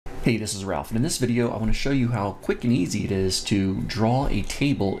Hey, this is Ralph, and in this video I want to show you how quick and easy it is to draw a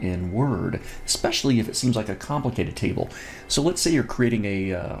table in Word, especially if it seems like a complicated table. So let's say you're creating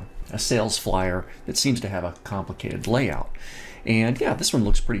a sales flyer that seems to have a complicated layout. And yeah, this one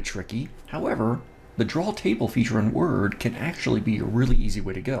looks pretty tricky. However, the Draw Table feature in Word can actually be a really easy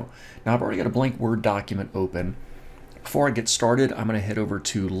way to go. Now I've already got a blank Word document open. Before I get started, I'm going to head over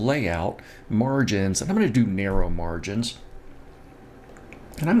to Layout, Margins, and I'm going to do Narrow Margins.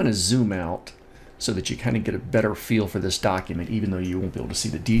 And I'm going to zoom out so that you kind of get a better feel for this document, even though you won't be able to see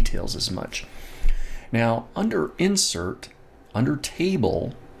the details as much. Now, under Insert, under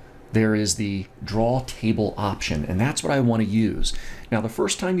Table, there is the Draw Table option, and that's what I want to use. Now, the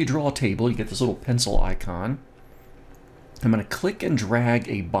first time you draw a table, you get this little pencil icon. I'm going to click and drag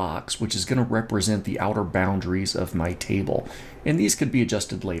a box, which is going to represent the outer boundaries of my table. And these could be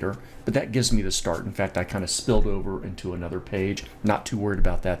adjusted later, but that gives me the start. In fact, I kind of spilled over into another page. Not too worried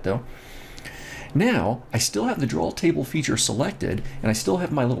about that, though. Now, I still have the Draw Table feature selected, and I still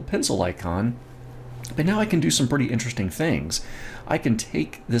have my little pencil icon, but now I can do some pretty interesting things. I can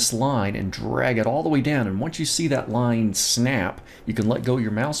take this line and drag it all the way down, and once you see that line snap, you can let go of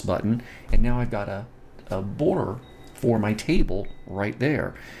your mouse button, and now I've got a border for my table right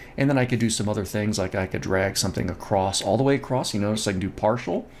there. And then I could do some other things, like I could drag something across, all the way across. You notice I can do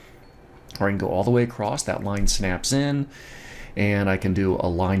partial, or I can go all the way across. That line snaps in, and I can do a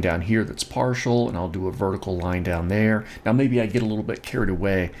line down here that's partial, and I'll do a vertical line down there. Now maybe I get a little bit carried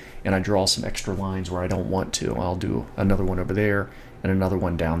away and I draw some extra lines where I don't want to. I'll do another one over there and another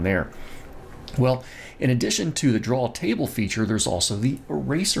one down there. Well, in addition to the Draw Table feature, there's also the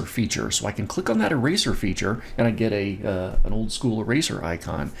Eraser feature. So I can click on that Eraser feature and I get an old school eraser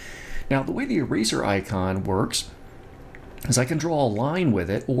icon. Now, the way the eraser icon works is I can draw a line with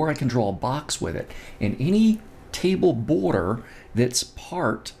it, or I can draw a box with it. And any table border that's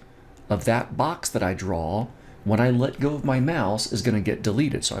part of that box that I draw, when I let go of my mouse, is going to get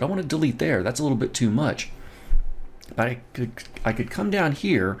deleted. So I don't want to delete there. That's a little bit too much. But I could come down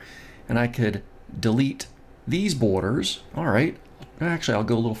here and I could delete these borders. All right, actually I'll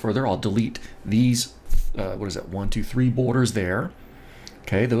go a little further. I'll delete these, what is it, 1, 2, 3 borders there.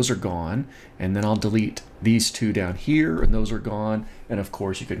 Okay, those are gone. And then I'll delete these two down here, and those are gone. And of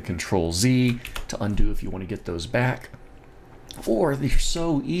course you can Control Z to undo if you want to get those back. Or they're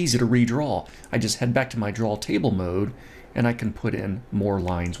so easy to redraw. I just head back to my Draw Table mode and I can put in more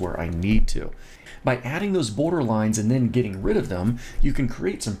lines where I need to. By adding those border lines and then getting rid of them, you can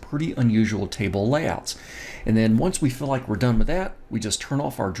create some pretty unusual table layouts. And then once we feel like we're done with that, we just turn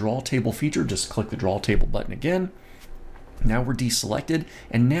off our Draw Table feature, just click the Draw Table button again. Now we're deselected,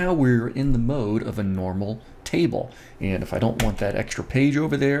 and now we're in the mode of a normal table. And if I don't want that extra page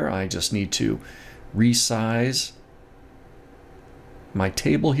over there, I just need to resize my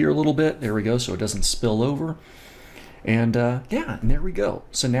table here a little bit. There we go, so it doesn't spill over. And yeah, and there we go.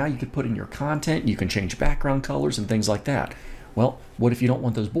 So now you could put in your content, you can change background colors and things like that. Well, what if you don't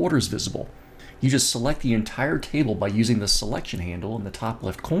want those borders visible? You just select the entire table by using the selection handle in the top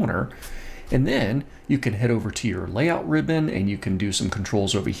left corner, and then you can head over to your layout ribbon and you can do some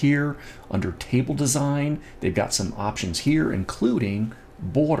controls over here. Under table design, they've got some options here, including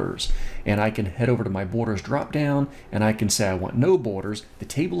borders. And I can head over to my borders drop down and I can say I want no borders. The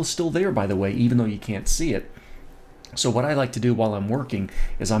table is still there, by the way, even though you can't see it. So what I like to do while I'm working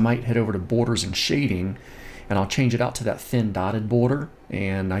is I might head over to borders and shading, and I'll change it out to that thin dotted border,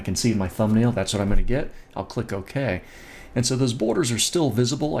 and I can see in my thumbnail that's what I'm going to get. I'll click OK. And so those borders are still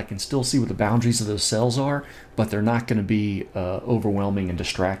visible. I can still see what the boundaries of those cells are, but they're not going to be overwhelming and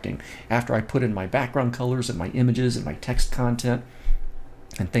distracting. After I put in my background colors and my images and my text content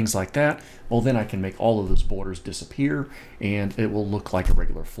and things like that, well, then I can make all of those borders disappear and it will look like a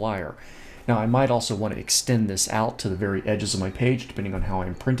regular flyer. Now, I might also want to extend this out to the very edges of my page, depending on how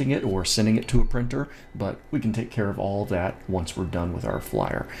I'm printing it or sending it to a printer, but we can take care of all of that once we're done with our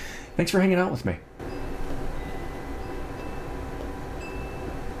flyer. Thanks for hanging out with me.